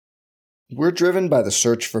We're driven by the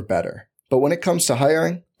search for better. But when it comes to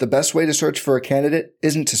hiring, the best way to search for a candidate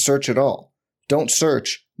isn't to search at all. Don't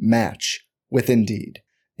search, match with Indeed.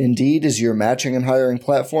 Indeed is your matching and hiring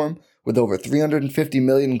platform with over 350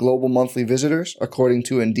 million global monthly visitors, according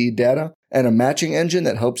to Indeed data, and a matching engine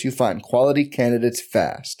that helps you find quality candidates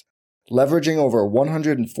fast. Leveraging over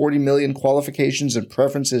 140 million qualifications and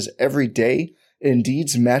preferences every day,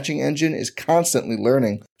 Indeed's matching engine is constantly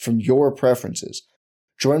learning from your preferences.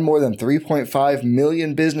 Join more than 3.5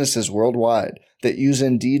 million businesses worldwide that use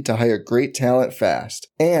Indeed to hire great talent fast.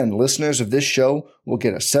 And listeners of this show will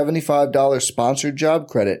get a $75 sponsored job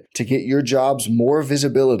credit to get your jobs more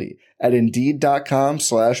visibility at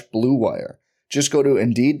Indeed.com/Blue Wire. Just go to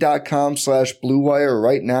Indeed.com/Blue Wire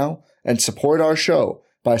right now and support our show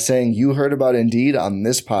by saying you heard about Indeed on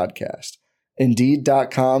this podcast.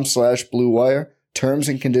 Indeed.com/Blue Wire. Terms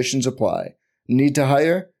and conditions apply. Need to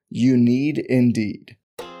hire? You need Indeed.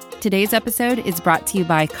 Today's episode is brought to you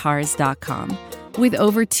by Cars.com. With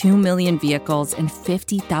over 2 million vehicles and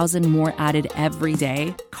 50,000 more added every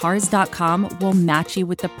day, Cars.com will match you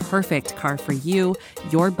with the perfect car for you,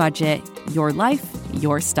 your budget, your life,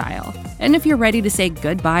 your style. And if you're ready to say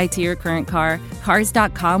goodbye to your current car,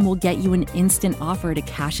 Cars.com will get you an instant offer to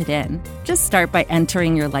cash it in. Just start by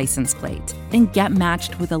entering your license plate and get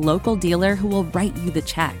matched with a local dealer who will write you the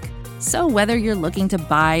check. So whether you're looking to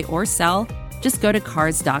buy or sell, just go to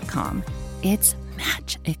Cars.com. It's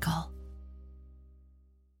magical.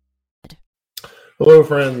 Hello,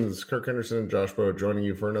 friends. Kirk Henderson and Josh Bowe joining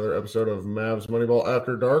you for another episode of Mavs Moneyball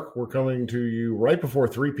After Dark. We're coming to you right before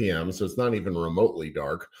 3 p.m., so it's not even remotely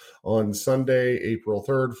dark, on Sunday, April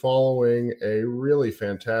 3rd, following a really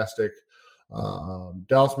fantastic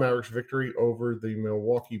Dallas Mavericks victory over the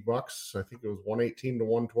Milwaukee Bucks. I think it was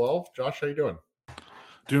 118-112. Josh, how you doing?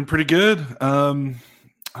 Doing pretty good.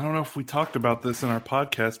 I don't know if we talked about this in our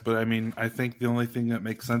podcast, but I mean, I think the only thing that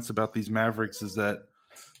makes sense about these Mavericks is that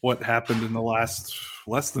what happened in the last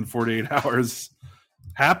less than 48 hours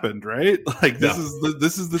happened, right? Like this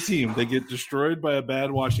is the team. They get destroyed by a bad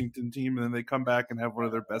Washington team, and then they come back and have one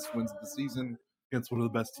of their best wins of the season against one of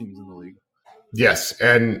the best teams in the league. Yes,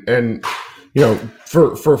 and you know,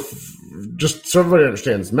 for just so everybody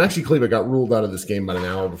understands, Maxi Kleber got ruled out of this game about an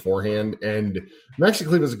hour beforehand, and Maxi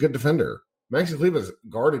Kleber is a good defender. Maxi Kleber's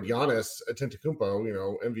guarded Giannis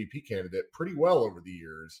Antetokounmpo, MVP candidate, pretty well over the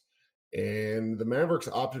years. And the Mavericks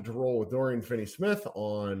opted to roll with Dorian Finney-Smith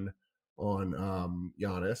on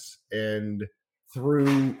Giannis and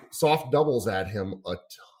threw soft doubles at him a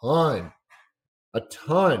ton,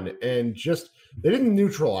 and just they didn't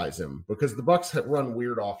neutralize him because the Bucks run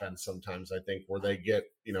weird offense sometimes. I think where they get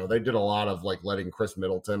they did a lot of like letting Chris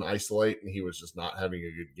Middleton isolate, and he was just not having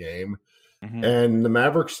a good game. Mm-hmm. And the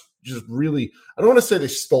Mavericks just really, I don't want to say they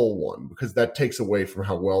stole one because that takes away from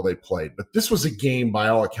how well they played, but this was a game by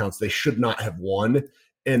all accounts they should not have won,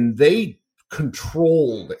 and they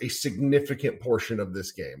controlled a significant portion of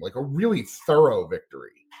this game, like a really thorough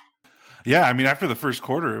victory. Yeah, I mean, after the first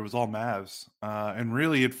quarter, it was all Mavs, and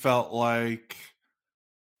really it felt like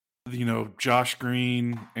Josh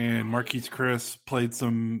Green and Marquise Chris played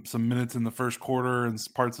some minutes in the first quarter and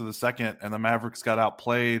parts of the second, and the Mavericks got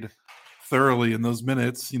outplayed thoroughly in those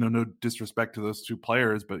minutes. No disrespect to those two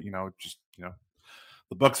players, but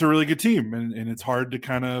the Bucks are a really good team, and it's hard to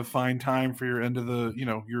kind of find time for your end of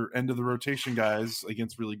the rotation guys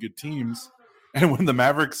against really good teams. And when the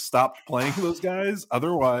Mavericks stopped playing those guys,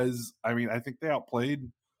 otherwise, I mean, I think they outplayed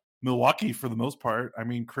Milwaukee for the most part. I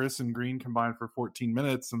mean, Chris and Green combined for 14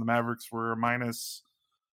 minutes, and the Mavericks were minus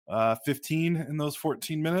 15 in those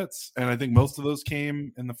 14 minutes, and I think most of those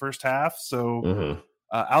came in the first half. So.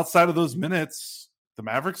 Outside of those minutes, the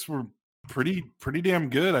Mavericks were pretty damn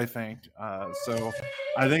good, I think. So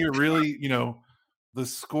I think it really, the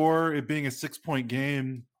score, it being a 6-point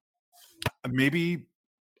game, maybe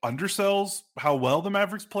undersells how well the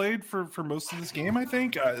Mavericks played for most of this game, I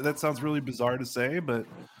think. That sounds really bizarre to say, but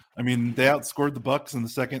I mean, they outscored the Bucks in the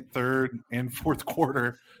second, third, and fourth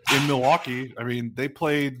quarter in Milwaukee. I mean,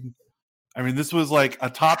 this was like a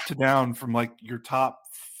top to down from like your top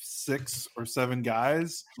 6 or 7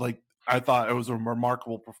 guys. Like, I thought it was a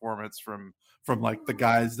remarkable performance from like the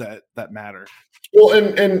guys that matter. Well,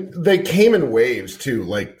 and they came in waves too.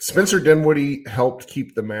 Like Spencer Dinwiddie helped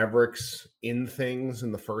keep the Mavericks in things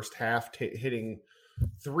in the first half, hitting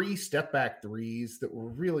 3 step back threes that were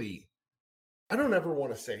really, I don't ever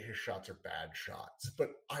want to say his shots are bad shots,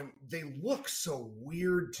 but they look so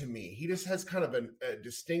weird to me. He just has kind of a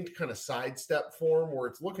distinct kind of sidestep form where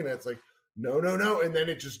it's like, no, and then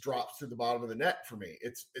it just drops through the bottom of the net for me.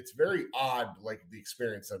 It's very odd, like the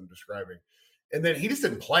experience I'm describing. And then he just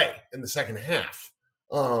didn't play in the second half.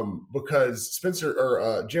 because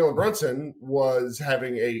Jalen Brunson was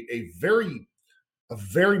having a very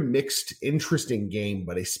mixed, interesting game,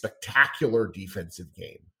 but a spectacular defensive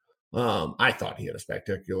game. I thought he had a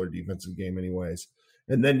spectacular defensive game anyways.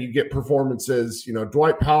 And then you get performances,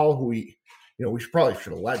 Dwight Powell, who we should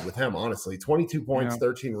have led with him, honestly. 22 points,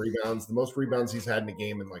 13 rebounds, the most rebounds he's had in a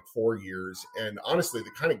game in like 4 years. And honestly,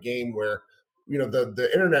 the kind of game where, the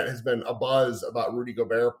internet has been abuzz about Rudy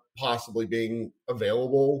Gobert possibly being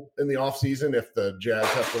available in the offseason if the Jazz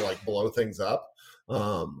have to like blow things up.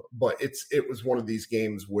 But it was one of these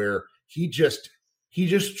games where he just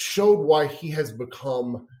showed why he has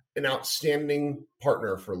become an outstanding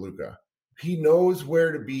partner for Luka. He knows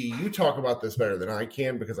where to be. You talk about this better than I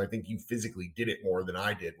can because I think you physically did it more than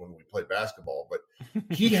I did when we played basketball. But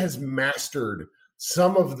he has mastered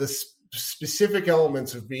some of the specific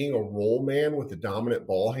elements of being a role man with a dominant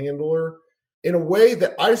ball handler in a way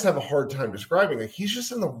that I just have a hard time describing. Like, he's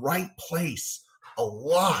just in the right place a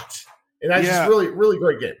lot. And I just really, really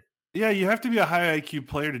great game. Yeah, you have to be a high IQ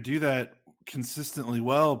player to do that consistently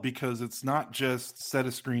well, because it's not just set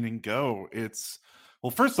a screen and go. It's,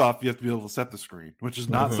 well, first off, you have to be able to set the screen, which is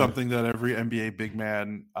not something that every NBA big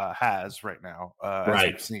man has right now, as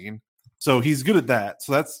we've seen. So he's good at that.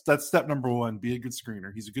 So that's step number one, be a good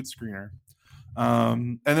screener. He's a good screener.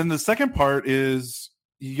 And then the second part is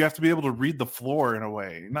you have to be able to read the floor in a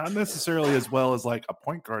way, not necessarily as well as like a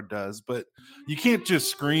point guard does, but you can't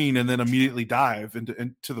just screen and then immediately dive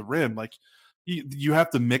into the rim. Like, you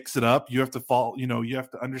have to mix it up. You have to fall, you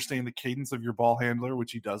have to understand the cadence of your ball handler,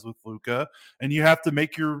 which he does with Luka, and you have to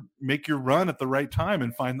make your run at the right time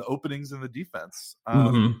and find the openings in the defense.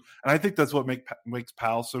 And I think that's what makes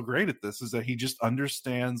Powell so great at this, is that he just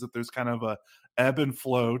understands that there's kind of a ebb and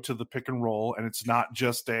flow to the pick and roll, and it's not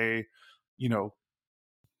just a,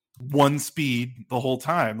 one speed the whole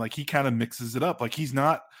time. Like, he kind of mixes it up. Like, he's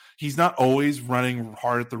not always running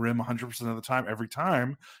hard at the rim 100% of the time. Every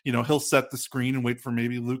time, he'll set the screen and wait for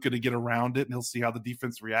maybe Luka to get around it, and he'll see how the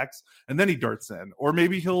defense reacts, and then he darts in. Or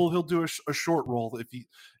maybe he'll do a short roll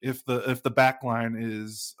if the back line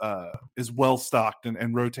is well stocked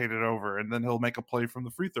and rotated over, and then he'll make a play from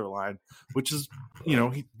the free throw line, which is,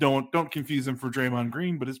 he don't confuse him for Draymond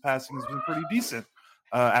Green, but his passing has been pretty decent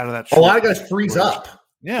out of that. A lot of guys freeze up.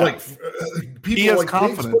 Yeah, like people, he has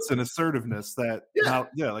confidence and assertiveness that,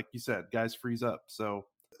 like you said, guys freeze up. So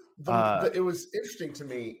it was interesting to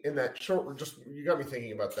me in that short. Just, you got me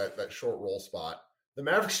thinking about that short roll spot. The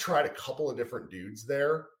Mavericks tried a couple of different dudes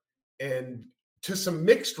there, and to some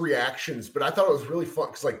mixed reactions. But I thought it was really fun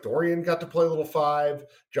because, like, Dorian got to play a little 5,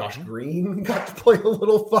 Josh Green got to play a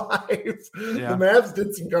little 5. The Mavs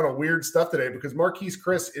did some kind of weird stuff today because Marquise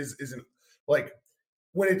Chris isn't like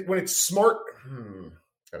when it's smart.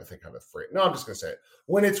 Gotta think how to phrase. No, I'm just gonna say it.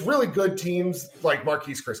 When it's really good teams, like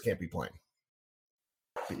Marquise Chris can't be playing.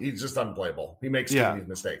 He's just unplayable. He makes too many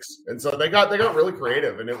mistakes, and so they got really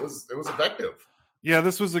creative, and it was effective. Yeah,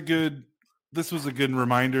 this was a good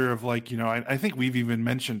reminder of, like, I think we've even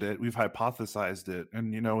mentioned it. We've hypothesized it,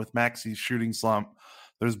 and with Maxi's shooting slump,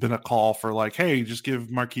 there's been a call for, like, hey, just give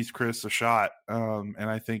Marquise Chris a shot. And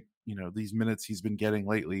I think, these minutes he's been getting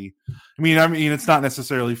lately. I mean, it's not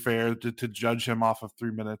necessarily fair to judge him off of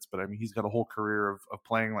 3 minutes, but I mean, he's got a whole career of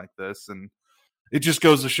playing like this. And it just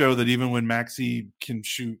goes to show that even when Maxey can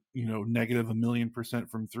shoot, negative 1,000,000%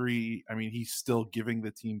 from 3, I mean, he's still giving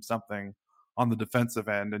the team something on the defensive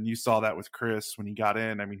end. And you saw that with Chris when he got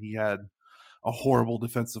in. I mean, he had a horrible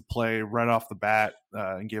defensive play right off the bat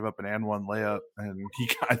and gave up an and one layup, and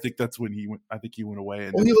I think that's when he went away.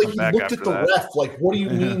 And he looked at the ref like, "What do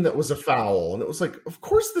you mean that was a foul?" And it was like, "Of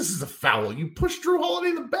course this is a foul. You pushed Drew Holiday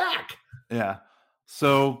in the back." Yeah,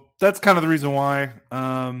 so that's kind of the reason why.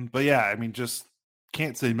 But yeah, I mean, just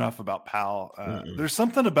can't say enough about Powell. There's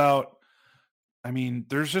something about, I mean,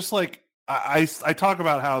 there's just like I talk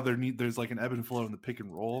about how there's like an ebb and flow in the pick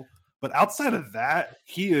and roll. But outside of that,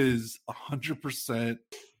 he is 100%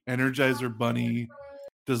 Energizer Bunny,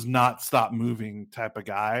 does not stop moving type of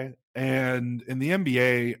guy. And in the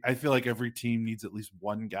NBA, I feel like every team needs at least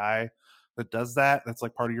one guy that does that. That's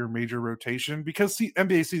like part of your major rotation, because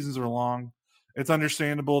NBA seasons are long. It's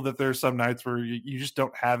understandable that there's some nights where you just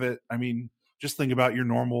don't have it. I mean, just think about your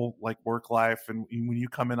normal like work life, and when you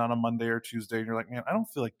come in on a Monday or Tuesday and you're like, man, I don't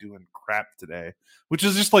feel like doing crap today, which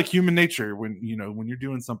is just like human nature when you're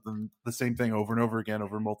doing something, the same thing over and over again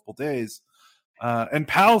over multiple days. And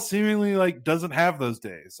Powell seemingly like doesn't have those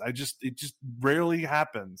days. It just rarely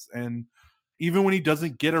happens. And even when he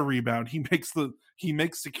doesn't get a rebound, he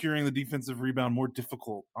makes securing the defensive rebound more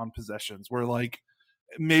difficult on possessions where, like,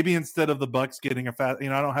 maybe instead of the Bucks getting a fast,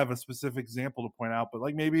 I don't have a specific example to point out, but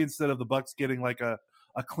like maybe instead of the Bucks getting like a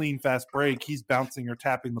a clean, fast break, he's bouncing or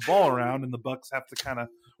tapping the ball around, and the Bucks have to kind of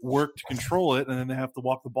work to control it, and then they have to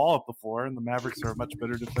walk the ball up the floor. And the Mavericks are a much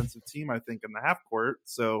better defensive team, I think, in the half court.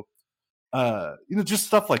 So, just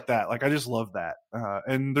stuff like that. Like, I just love that.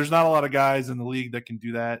 And there's not a lot of guys in the league that can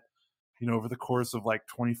do that, over the course of like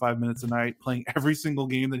 25 minutes a night, playing every single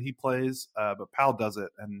game that he plays. But Powell does it.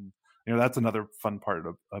 And, that's another fun part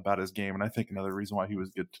about his game. And I think another reason why he was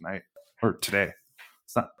good tonight or today.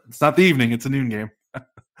 It's not the evening. It's a noon game.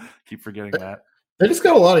 Keep forgetting that. They just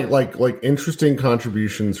got a lot of like interesting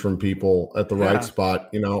contributions from people at the right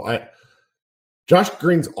spot. Josh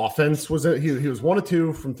Green's offense was he was 1 of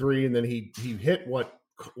 2 from 3, and then he hit what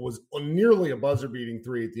was nearly a buzzer beating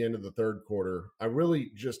 3 at the end of the third quarter. I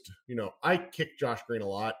really just I kick Josh Green a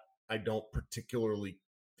lot. I don't particularly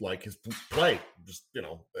like his play. Just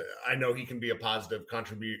I know he can be a positive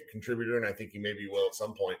contributor, and I think he maybe will at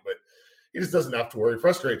some point, but he just does enough to where he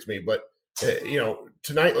frustrates me. But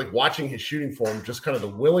tonight, like watching his shooting form, just kind of the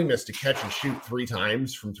willingness to catch and shoot 3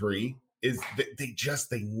 times from 3 is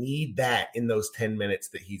they need that in those 10 minutes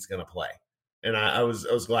that he's going to play. And I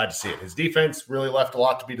was glad to see it. His defense really left a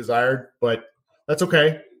lot to be desired, but that's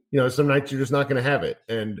okay. Some nights you're just not going to have it.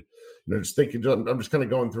 And just thinking, I'm just kind of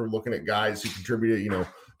going through looking at guys who contributed.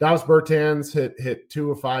 Davis Bertans hit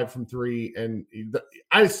 2 of 5 from 3, and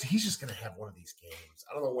he's just going to have one of these games.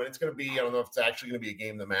 I don't know when it's going to be. I don't know if it's actually going to be a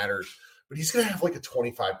game that matters, but he's going to have like a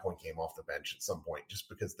 25-point game off the bench at some point, just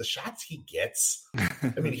because the shots he gets.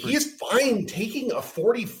 I mean, he is fine taking a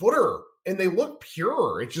 40-footer, and they look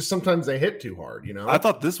pure. It's just sometimes they hit too hard. I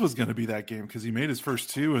thought this was going to be that game because he made his first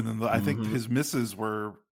 2, and then I think his misses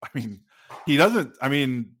were. I mean, he doesn't. I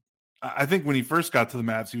mean, I think when he first got to the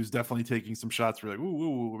Mavs, he was definitely taking some shots. We're like,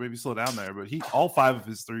 ooh, maybe slow down there. But all 5 of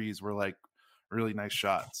his threes were like really nice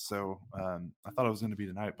shots. So I thought it was going to be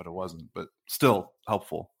tonight, but it wasn't. But still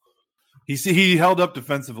helpful. He held up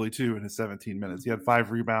defensively too in his 17 minutes. He had 5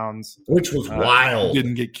 rebounds, which was wild.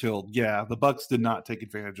 Didn't get killed. Yeah, the Bucks did not take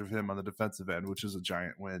advantage of him on the defensive end, which is a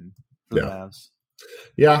giant win for the Mavs.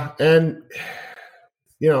 Yeah, and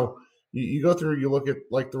you go through, you look at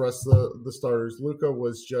like the rest of the starters. Luka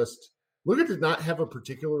did not have a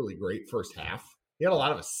particularly great first half. He had a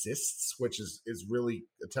lot of assists, which is really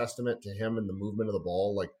a testament to him and the movement of the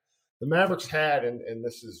ball. Like the Mavericks had, and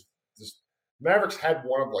this is just Mavericks had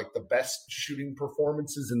one of like the best shooting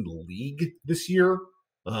performances in the league this year.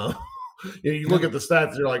 You look at the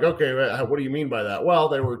stats, you're like, okay, what do you mean by that? Well,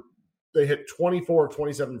 they hit 24 of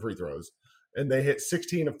 27 free throws, and they hit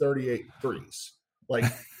 16 of 38 threes. Like.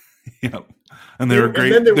 Yep. And they were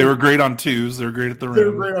great. They were great on 2s. They were great at the rim. They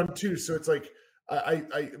were great on 2s. So it's like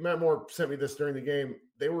Matt Moore sent me this during the game.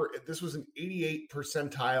 This was an 88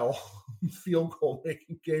 percentile field goal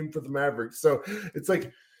making game for the Mavericks. So it's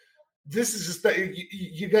like this is just that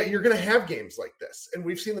you're going to have games like this, and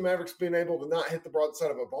we've seen the Mavericks being able to not hit the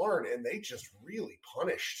broadside of a barn, and they just really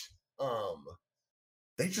punished.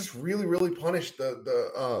 They just really punished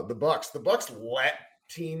the Bucks. The Bucks let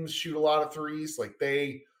teams shoot a lot of threes. Like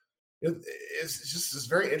it's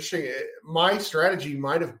very interesting. My strategy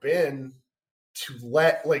might have been to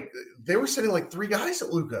let they were sitting like 3 guys at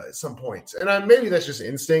Luka at some points, and maybe that's just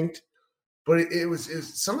instinct, but it was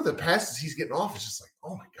some of the passes he's getting off is just like,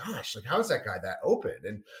 oh my gosh, like how is that guy that open?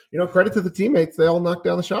 And credit to the teammates, they all knocked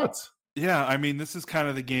down the shots. Yeah, I mean, this is kind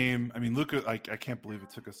of the game. I mean, Luka, I can't believe it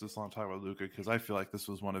took us this long to talk about Luka because I feel like this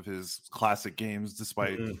was one of his classic games,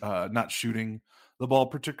 despite not shooting the ball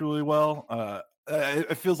particularly well.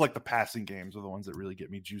 It feels like the passing games are the ones that really get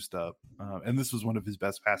me juiced up. And this was one of his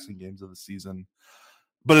best passing games of the season.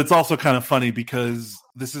 But it's also kind of funny because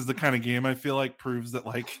this is the kind of game I feel like proves that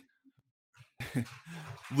like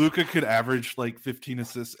Luka could average like 15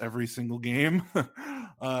 assists every single game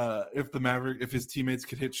if his teammates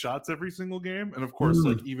could hit shots every single game. And of course,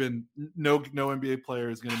 like even no NBA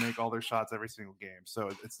player is going to make all their shots every single game.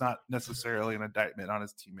 So it's not necessarily an indictment on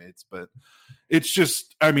his teammates, but it's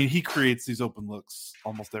just, I mean, he creates these open looks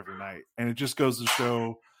almost every night. And it just goes to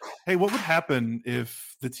show, hey, what would happen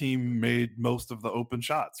if the team made most of the open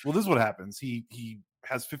shots? Well, this is what happens. He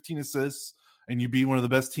has 15 assists, and you beat one of the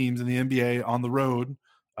best teams in the NBA on the road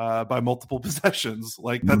by multiple possessions.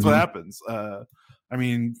 Like that's what happens. I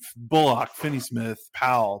mean, Bullock, Finney-Smith,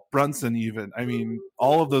 Powell, Brunson even. I mean,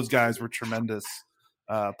 all of those guys were tremendous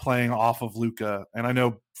playing off of Luka. And I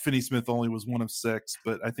know Finney-Smith only was 1 of 6,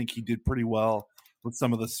 but I think he did pretty well with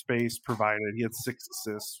some of the space provided. He had 6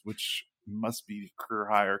 assists, which must be career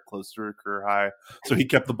high or close to a career high. So he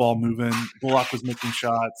kept the ball moving. Bullock was making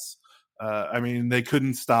shots. I mean, they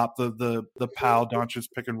couldn't stop the Powell Doncic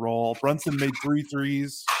pick and roll. Brunson made 3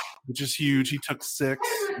 threes, which is huge. He took 6,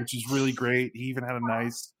 which is really great. He even had a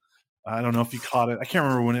nice I don't know if you caught it. I can't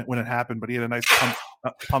remember when it happened, but he had a nice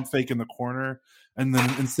pump fake in the corner, and then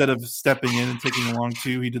instead of stepping in and taking a long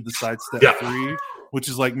two, he did the side step three, which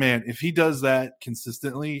is like, man, if he does that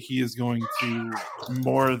consistently, he is going to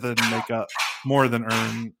more than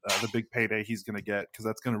earn the big payday he's going to get, because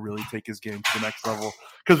that's going to really take his game to the next level.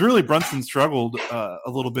 Because really, Brunson struggled a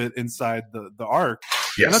little bit inside the arc,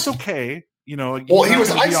 and that's okay. You know, well, he was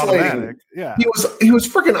isolating. Yeah, he was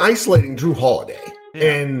freaking isolating Drew Holiday,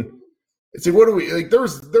 and it's like, what do we like? There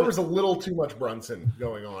was a little too much Brunson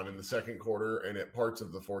going on in the second quarter and at parts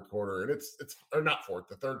of the fourth quarter, and it's or not fourth,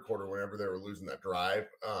 the third quarter, whenever they were losing that drive.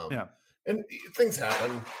 And things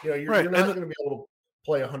happen. You know, you're not going to be able to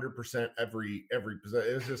play 100% every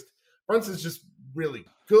possession. It's just Brunson's just really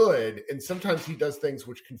good, and sometimes he does things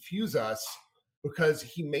which confuse us because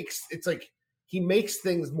he makes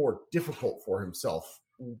things more difficult for himself,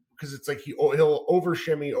 because it's like he'll over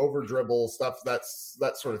shimmy, over dribble stuff, that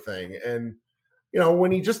sort of thing. And you know,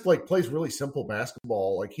 when he just like plays really simple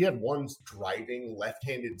basketball, like he had one driving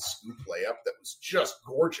left-handed scoop layup that was just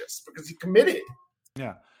gorgeous because he committed.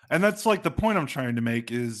 Yeah, and that's like the point I'm trying to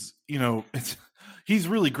make is, you know, he's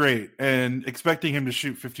really great, and expecting him to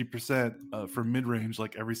shoot 50% from mid-range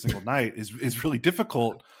like every single night is really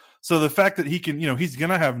difficult. So the fact that he can, you know, he's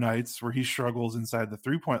going to have nights where he struggles inside the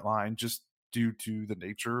 3-point line just due to the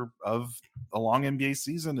nature of a long NBA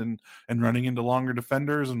season and running into longer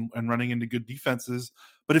defenders and running into good defenses.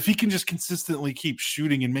 But if he can just consistently keep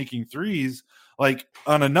shooting and making threes, like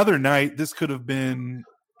on another night, this could have been,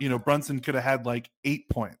 you know, Brunson could have had like 8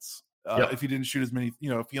 points. If he didn't shoot as many, you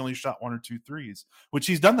know, if he only shot 1 or 2 threes, which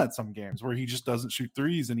he's done that some games where he just doesn't shoot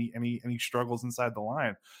threes and he struggles inside the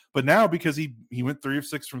line. But now, because he went 3 of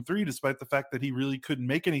 6 from 3, despite the fact that he really couldn't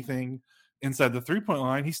make anything inside the 3-point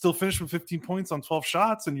line, he still finished with 15 points on 12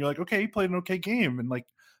 shots. And you're like, okay, he played an okay game and like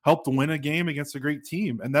helped win a game against a great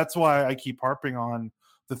team. And that's why I keep harping on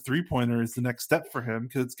the 3-pointer is the next step for him,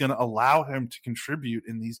 because it's going to allow him to contribute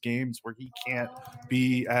in these games where he can't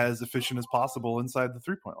be as efficient as possible inside the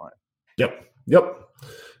 3-point line. Yep.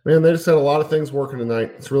 Man, they just had a lot of things working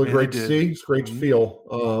tonight. It's really great to see. It's great to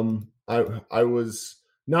feel. I was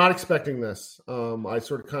not expecting this. I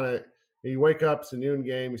sort of kind of, you wake up, it's a noon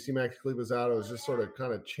game, you see Max Kleber's out. I was just sort of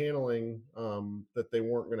kind of channeling that they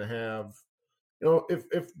weren't going to have, you know,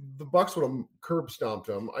 if the Bucks would have curb stomped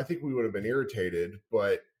them, I think we would have been irritated.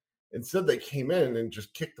 But instead, they came in and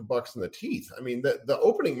just kicked the Bucks in the teeth. I mean, the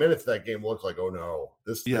opening minutes of that game looked like, oh no,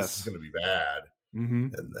 this is going to be bad. Mm-hmm.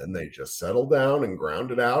 And then they just settled down and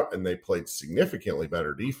grounded out, and they played significantly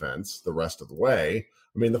better defense the rest of the way.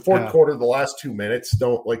 I mean, the fourth quarter, the last 2 minutes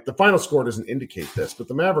don't, like, the final score doesn't indicate this, but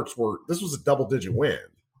the Mavericks this was a double-digit win.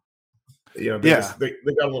 You know, they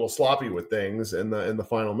got a little sloppy with things in the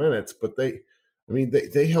final minutes, but they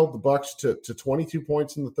held the Bucks to 22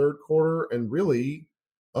 points in the third quarter, and really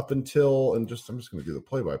up until, I'm just going to do the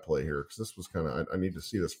play-by-play here because this was kind of, I need to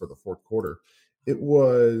see this for the fourth quarter. It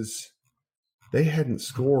was. They hadn't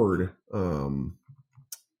scored.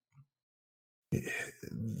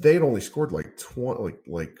 They had only scored like 20,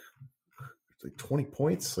 like 20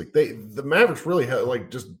 points. Like the Mavericks really had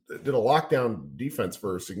just did a lockdown defense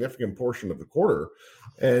for a significant portion of the quarter,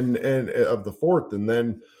 and of the fourth. And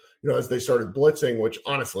then, you know, as they started blitzing, which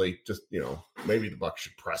honestly, just, you know, maybe the Bucks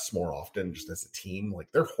should press more often, just as a team. Like,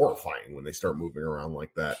 they're horrifying when they start moving around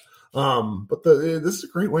like that. But this is a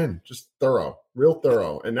great win, just thorough, real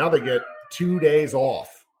thorough. And now they get 2 days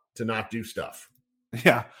off to not do stuff.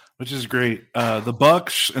 Yeah, which is great. The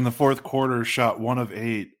Bucks in the fourth quarter shot 1 of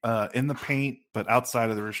 8 in the paint, but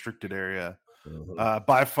outside of the restricted area. Mm-hmm.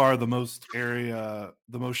 By far the most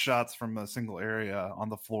shots from a single area on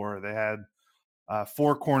the floor. They had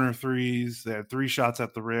 4 corner threes. They had 3 shots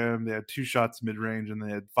at the rim. They had 2 shots mid-range, and they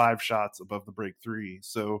had 5 shots above the break 3.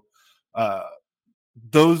 So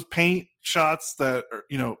those paint shots that are,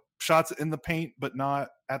 you know, shots in the paint but not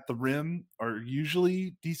at the rim are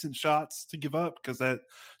usually decent shots to give up, because that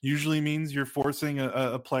usually means you're forcing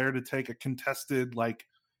a player to take a contested like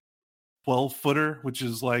 12-footer, which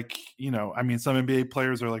is like, you know, I mean, some NBA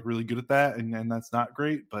players are like really good at that, and that's not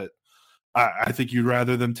great, but I think you'd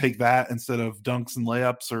rather them take that instead of dunks and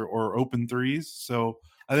layups or open threes. So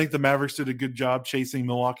I think the Mavericks did a good job chasing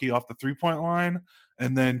Milwaukee off the 3-point line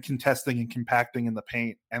and then contesting and compacting in the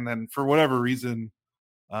paint. And then for whatever reason,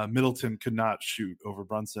 Middleton could not shoot over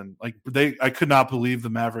Brunson. Like, I could not believe the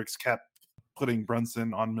Mavericks kept putting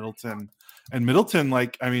Brunson on Middleton. And Middleton,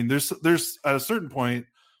 like, I mean, there's at a certain point,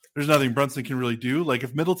 there's nothing Brunson can really do. Like,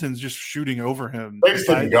 if Middleton's just shooting over him, they just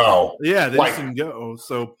didn't go. Yeah, they just didn't go.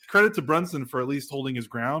 So credit to Brunson for at least holding his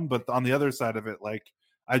ground. But on the other side of it, like,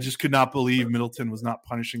 I just could not believe Middleton was not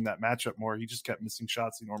punishing that matchup more. He just kept missing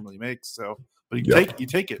shots he normally makes. So, but you take it, you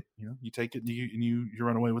take it, and you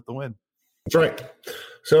run away with the win. That's right.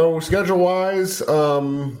 So schedule wise,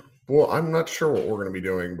 well, I'm not sure what we're going to be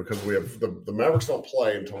doing because we have the Mavericks don't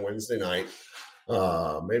play until Wednesday night.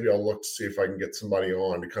 Maybe I'll look to see if I can get somebody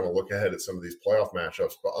on to kind of look ahead at some of these playoff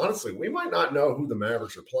matchups. But honestly, we might not know who the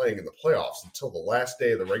Mavericks are playing in the playoffs until the last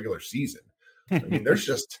day of the regular season. I mean, there's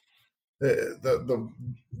just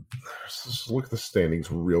let's just look at the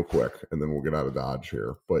standings real quick, and then we'll get out of Dodge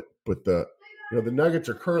here. But the Nuggets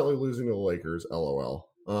are currently losing to the Lakers. LOL.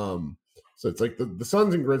 So it's like the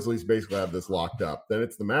Suns and Grizzlies basically have this locked up. Then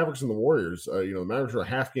it's the Mavericks and the Warriors. The Mavericks are a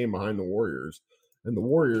half game behind the Warriors, and the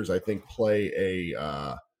Warriors I think they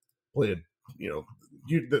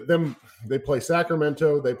play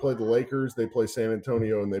Sacramento, they play the Lakers, they play San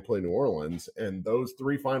Antonio, and they play New Orleans, and those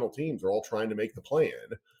three final teams are all trying to make the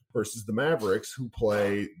play-in versus the Mavericks who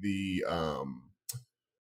play the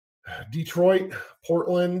Detroit,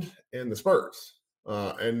 Portland, and the Spurs.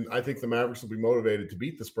 And I think the Mavericks will be motivated to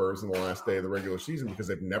beat the Spurs in the last day of the regular season because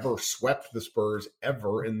they've never swept the Spurs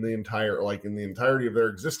ever in the entirety of their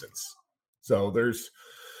existence. So there's,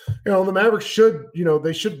 the Mavericks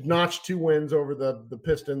should notch 2 wins over the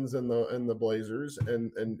Pistons and the Blazers.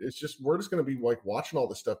 And it's just, we're just going to be like watching all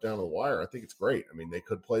this stuff down to the wire. I think it's great. I mean, they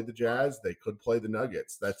could play the Jazz. They could play the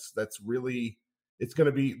Nuggets. That's really, it's going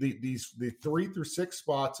to be the 3 through 6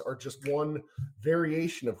 spots are just one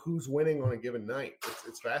variation of who's winning on a given night.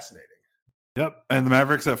 It's fascinating. Yep. And the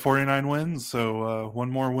Mavericks at 49 wins. So one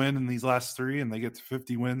more win in these last 3, and they get to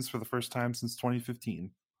 50 wins for the first time since 2015.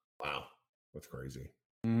 Wow. That's crazy.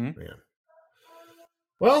 Mm-hmm. Man.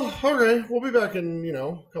 Well, okay. We'll be back in,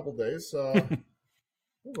 a couple days. Well,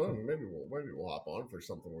 maybe we'll hop on if there's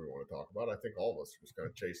something we want to talk about. I think all of us are just kind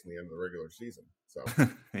of chasing the end of the regular season. So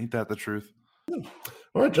ain't that the truth?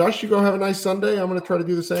 All right, Josh, you go have a nice Sunday. I'm going to try to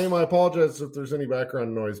do the same. I apologize if there's any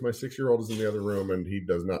background noise. My 6-year-old is in the other room, and he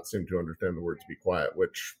does not seem to understand the word to be quiet,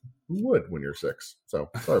 which you would when you're 6. So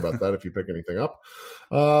sorry about that if you pick anything up.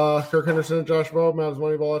 Kirk Henderson and Josh Bowe, Mavs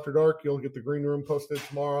Moneyball After Dark. You'll get the green room posted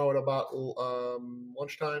tomorrow at about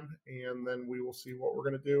lunchtime, and then we will see what we're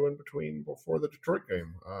going to do in between before the Detroit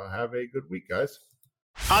game. Have a good week, guys.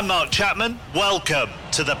 I'm Mark Chapman. Welcome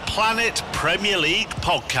to the Planet Premier League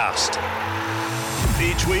podcast.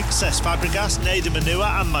 Each week, Cesc Fabregas, Nader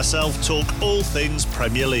Manua and myself talk all things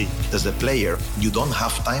Premier League. As a player, you don't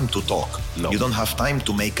have time to talk. No. You don't have time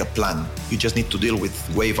to make a plan. You just need to deal with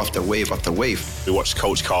wave after wave after wave. We watched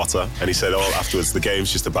Coach Carter, and he said, afterwards, the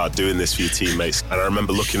game's just about doing this for your teammates. And I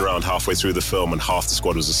remember looking around halfway through the film, and half the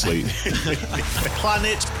squad was asleep.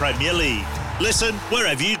 Planet Premier League. Listen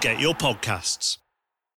wherever you get your podcasts.